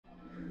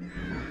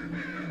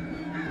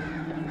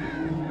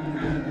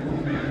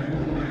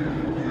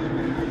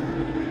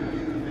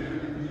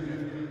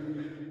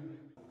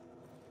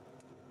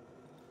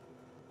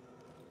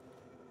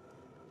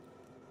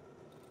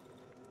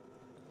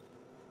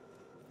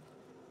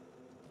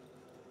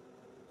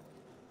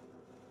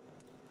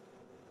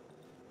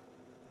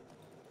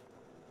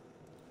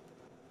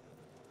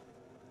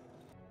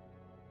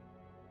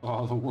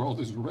Oh, the world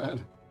is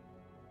red.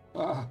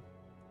 Ah,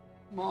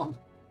 Mom.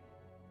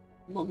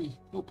 Mummy,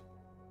 help.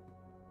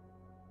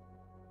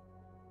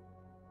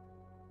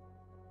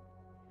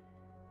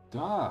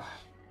 Ah,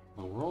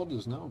 the world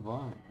is now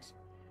vines.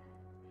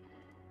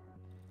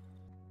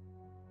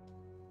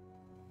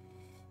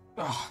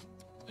 Ah,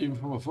 even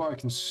from afar I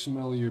can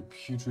smell your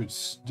putrid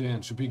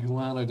stench. Be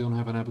glad I don't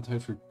have an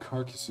appetite for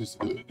carcasses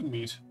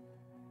meat.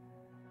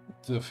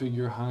 The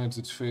figure hides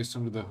its face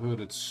under the hood.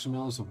 It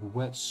smells of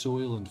wet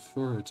soil and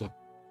fur. It's a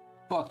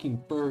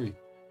fucking furry.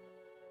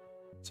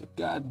 It's a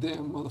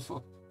goddamn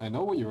motherfucker. I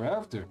know what you're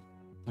after.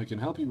 I can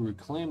help you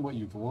reclaim what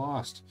you've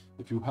lost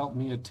if you help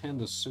me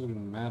attend a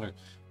certain matter.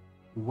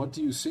 What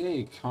do you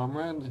say,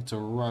 comrade? It's a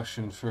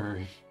Russian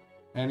furry.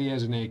 And he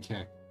has an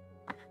AK.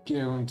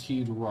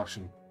 Guaranteed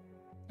Russian.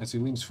 As he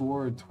leans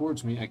forward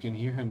towards me, I can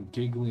hear him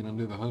giggling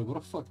under the hood. What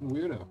a fucking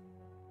weirdo.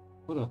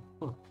 What a...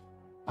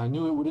 I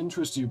knew it would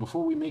interest you.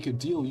 Before we make a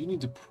deal, you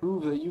need to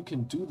prove that you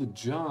can do the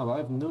job. I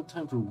have no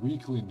time for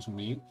weaklings,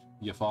 mate.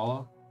 You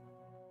follow?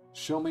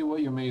 Show me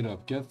what you're made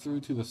of. Get through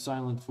to the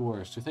Silent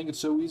Forest. You think it's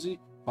so easy?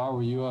 If I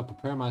were you, I'd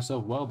prepare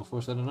myself well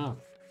before setting out.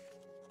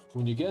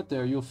 When you get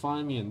there, you'll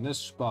find me in this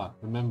spot.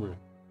 Remember it.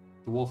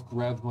 The wolf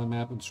grabs my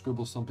map and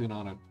scribbles something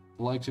on it.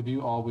 The likes of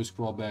you always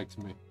crawl back to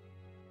me.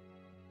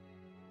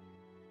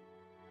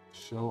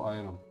 Show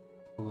item.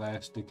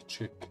 Plastic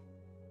chick.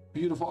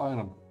 Beautiful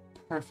item.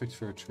 Perfect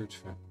for a church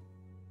fair.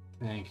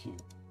 Thank you.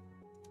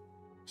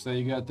 So that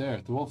you got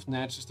there. The wolf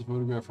snatches the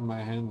photograph from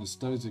my hand and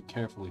studies it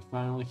carefully.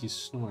 Finally, he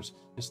snores.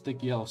 His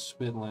thick yellow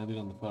spit landed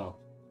on the photo.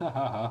 Ha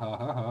ha ha ha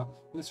ha ha.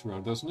 This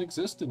road doesn't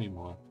exist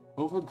anymore.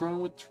 Overgrown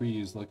with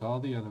trees like all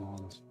the other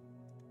ones.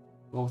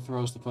 Wolf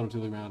throws the photo to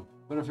the ground.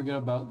 Better forget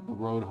about the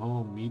road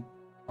home, meat.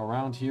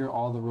 Around here,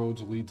 all the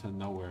roads lead to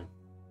nowhere.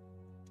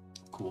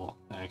 Cool,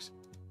 thanks.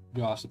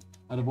 Gossip.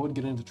 I'd avoid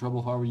getting into trouble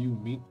if I were you,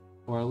 meat.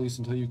 Or at least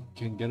until you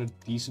can get a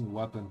decent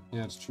weapon.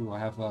 Yeah, it's true. I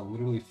have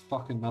literally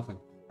fucking nothing.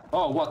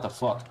 Oh, what the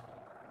fuck?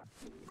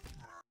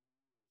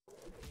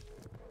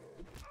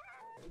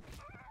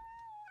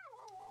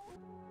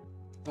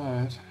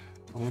 Alright.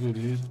 Later,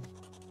 dude.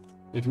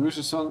 If you wish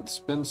to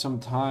spend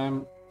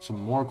some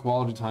more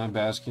quality time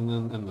basking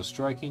in the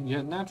striking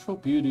yet natural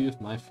beauty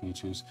of my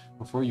features,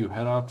 before you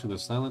head off to the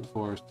Silent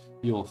Forest,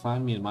 you will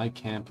find me in my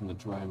camp in the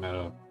dry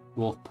meadow.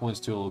 Wolf points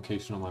to a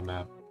location on my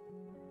map.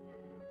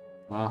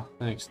 Well,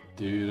 thanks,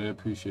 dude. I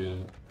appreciate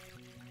it.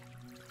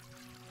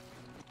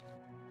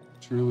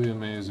 Truly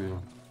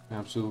amazing.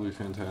 Absolutely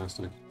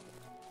fantastic.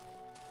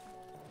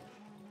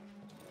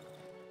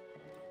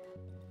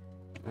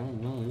 Oh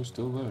no, you're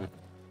still there.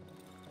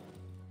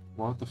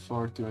 What the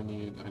fuck do I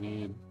need? I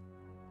need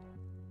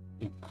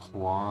a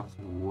cloth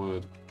and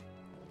wood.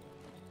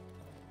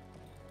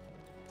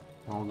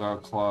 I don't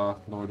got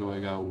cloth, nor do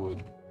I got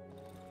wood.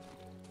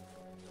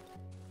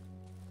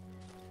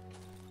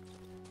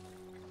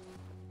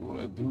 What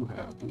I do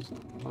have is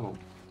a little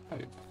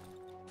pipe.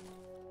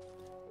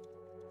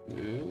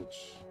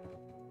 Which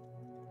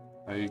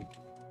I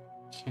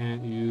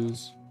can't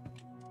use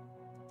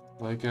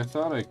like I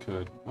thought I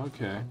could.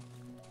 Okay.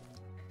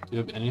 Do you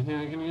have anything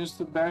I can use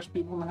to bash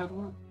people in the head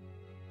with? You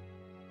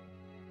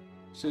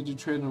said you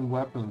trade in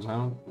weapons.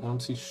 I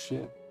don't see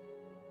shit.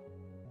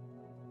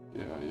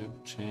 Yeah, you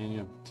have chain, you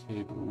have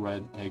tape,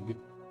 red egg.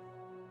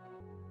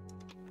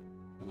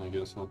 And I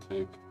guess I'll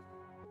take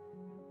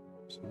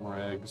some more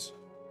eggs.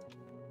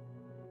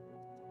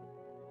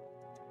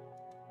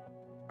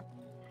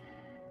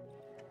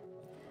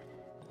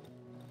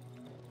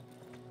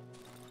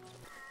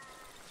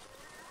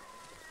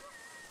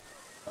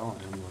 Oh,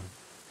 anyway.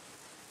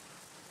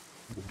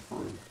 The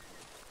bird.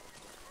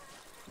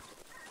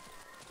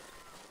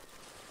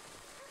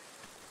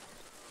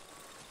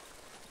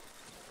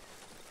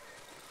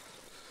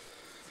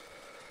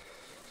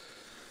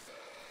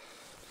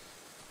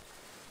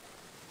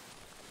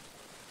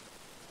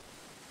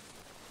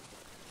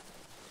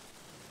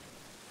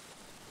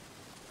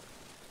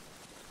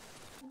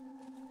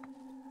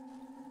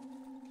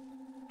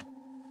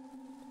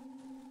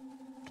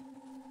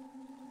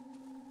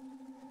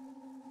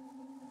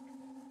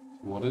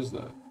 What is that?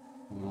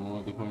 I don't know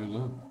what the fuck is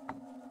that.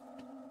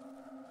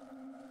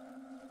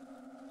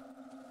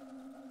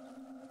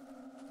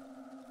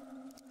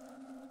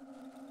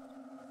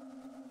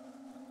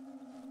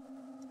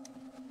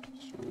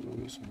 So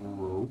there's some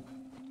rope.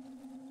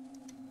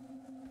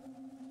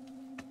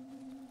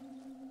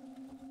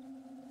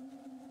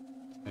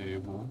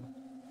 Table.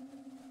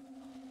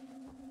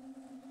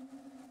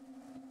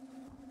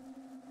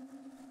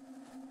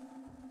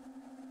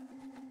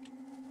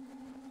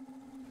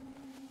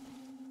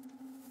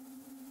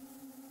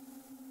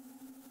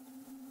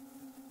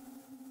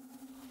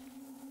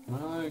 Can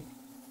I, like,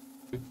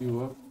 pick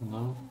you up?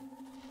 No?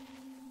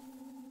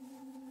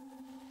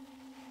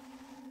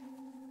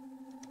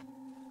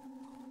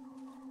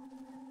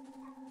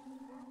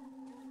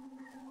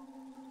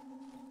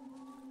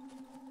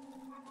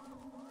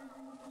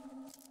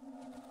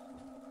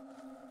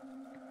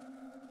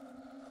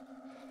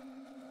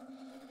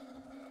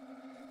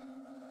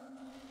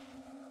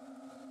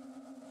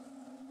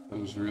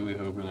 was really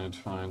hoping I'd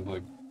find,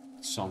 like,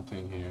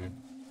 something here.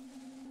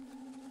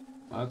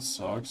 That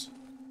sucks.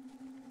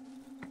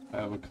 I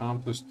have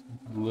accomplished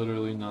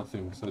literally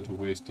nothing besides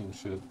wasting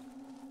shit.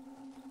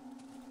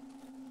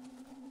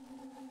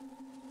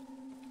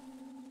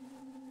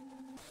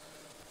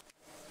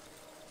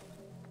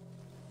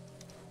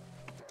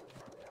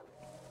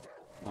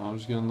 I'm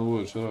just getting in the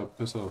woods. Shut up.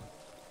 Piss off.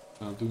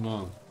 Don't do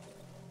nothing.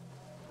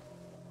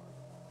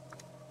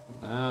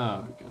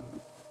 Now we can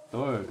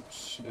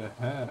torch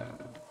ahead.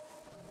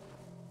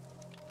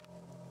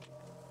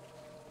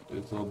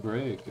 It'll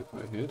break if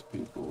I hit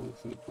people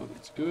with it, but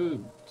it's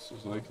good, so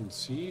I can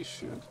see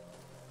shit.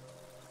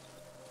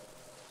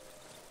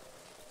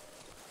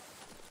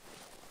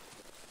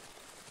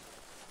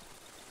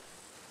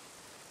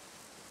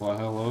 Well,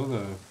 hello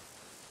there.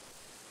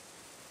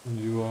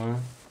 You are?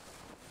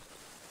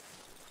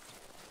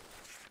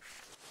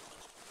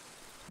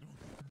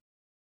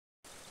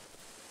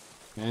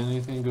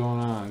 Anything going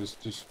on?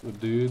 Just a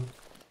dude?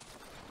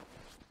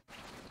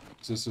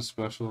 Is this a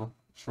special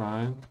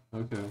shrine?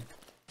 Okay.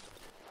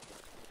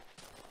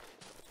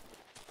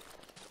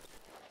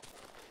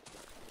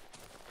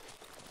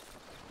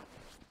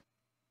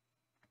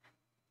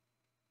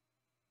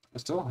 I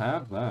still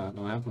have that,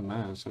 and I have the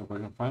match, so if I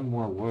can find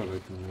more wood, I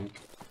can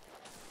make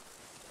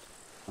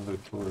another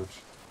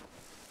torch.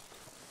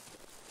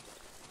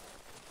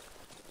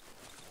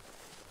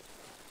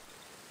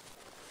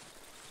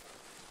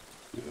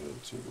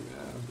 Good to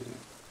reality.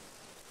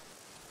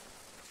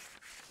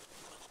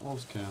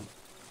 Wolves camp.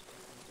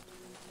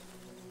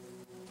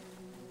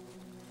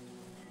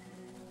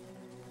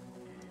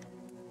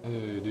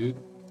 Hey, dude.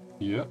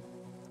 Yep.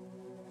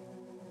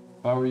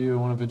 If I were you,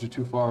 I wouldn't venture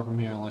too far from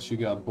here unless you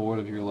got bored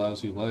of your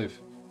lousy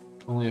life.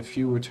 Only a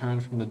few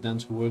returned from the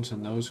dense woods,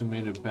 and those who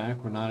made it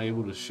back were not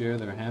able to share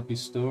their happy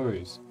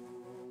stories.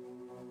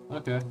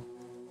 Okay.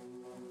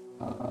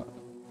 I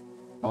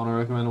want to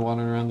recommend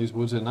wandering around these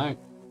woods at night.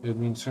 It would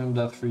mean certain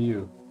death for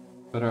you.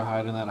 Better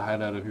hide in that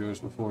hideout of yours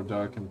before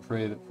dark and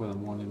pray for the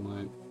morning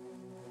light.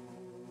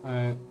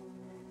 Alright.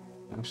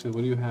 Actually,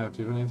 what do you have?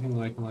 Do you have anything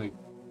that I can, like,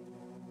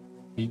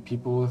 beat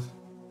people with?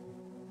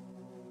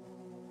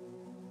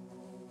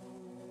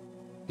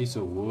 Piece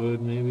of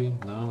wood, maybe?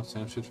 No?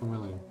 Same shit's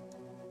familiar.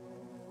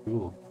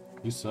 Cool.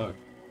 You suck.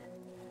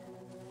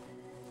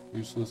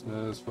 Useless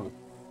as fuck.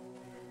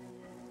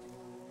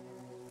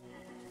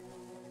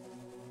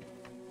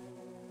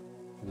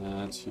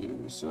 That's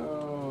you.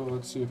 So,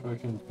 let's see if I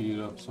can beat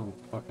up some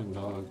fucking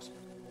dogs.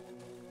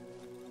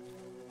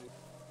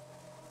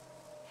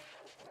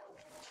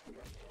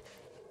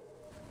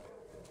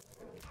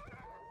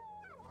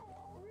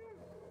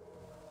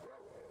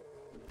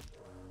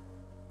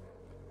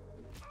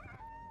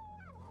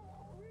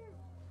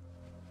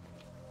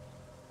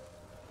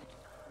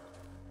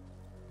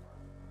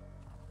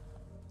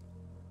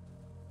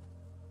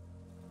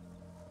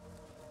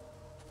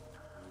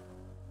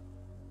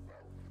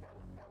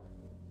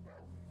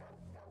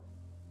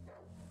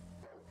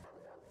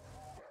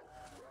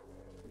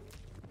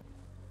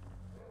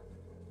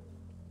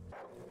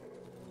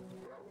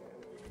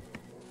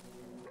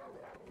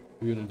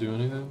 You gonna do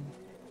anything?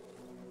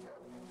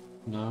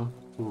 No?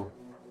 Cool.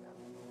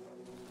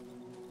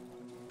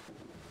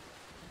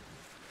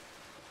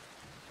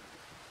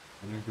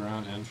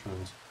 Underground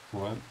entrance.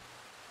 What?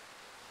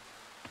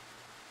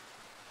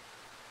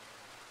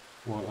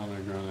 What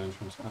underground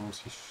entrance? I don't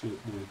see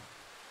shit, dude.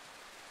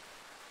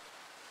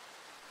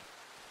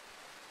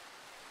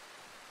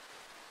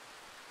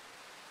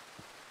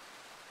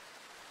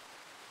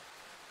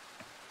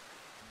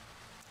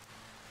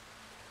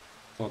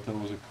 Thought that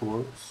was a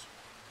corpse.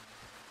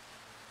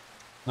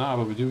 Nah,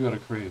 but we do got a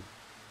crate.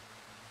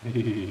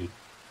 Hey.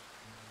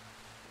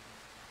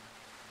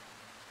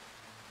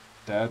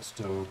 That's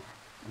dope.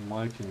 I'm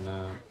liking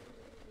that.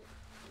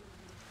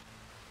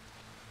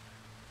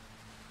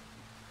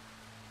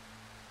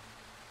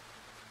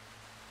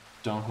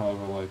 Don't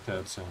however like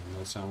that sound.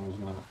 That sound was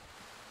not.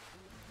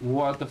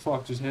 What the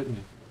fuck just hit me?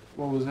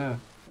 What was that?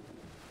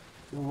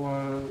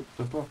 What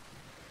the fuck?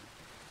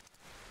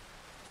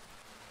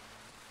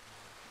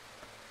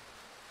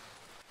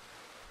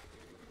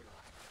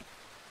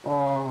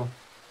 Oh.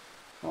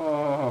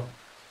 Oh.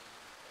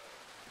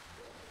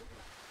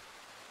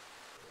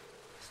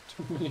 It's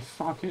too many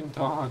fucking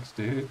dogs,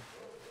 dude.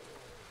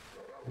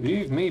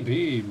 Leave me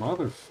be,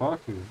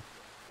 motherfucker.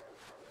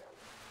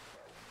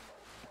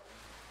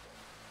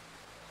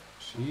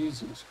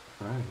 Jesus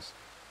Christ.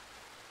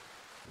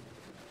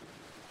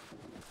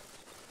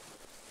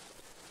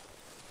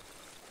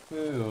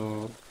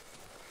 Ew.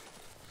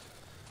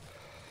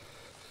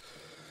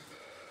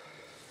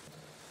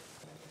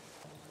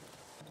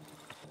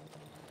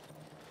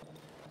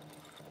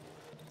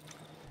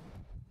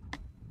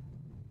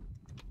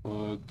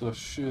 Put the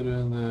shit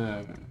in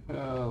there.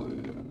 Hell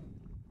yeah.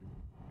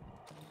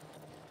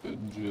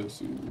 Good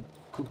Jesse.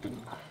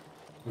 Cooking.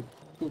 We're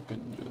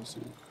cooking,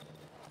 Jesse.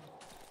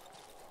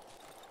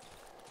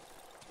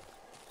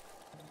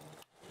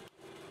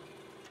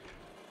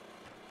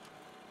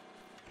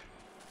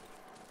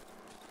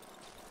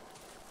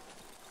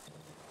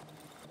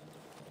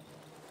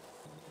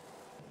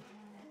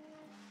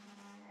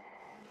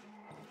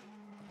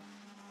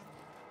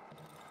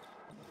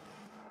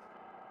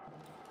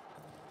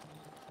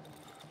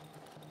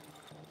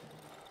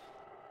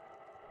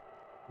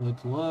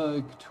 I'd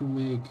like to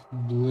make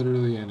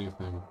literally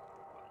anything.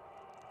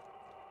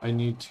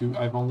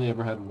 I've only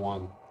ever had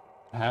one.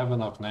 I have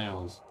enough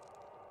nails.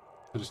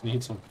 I just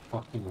need some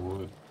fucking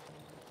wood.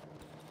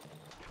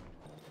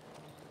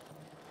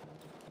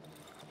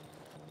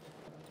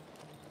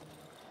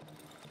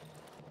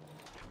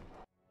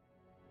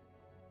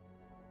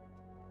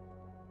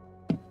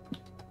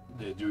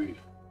 Did you?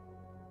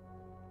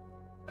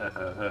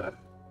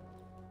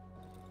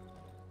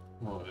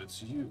 Oh,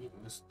 it's you,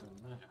 Mr.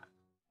 Mac.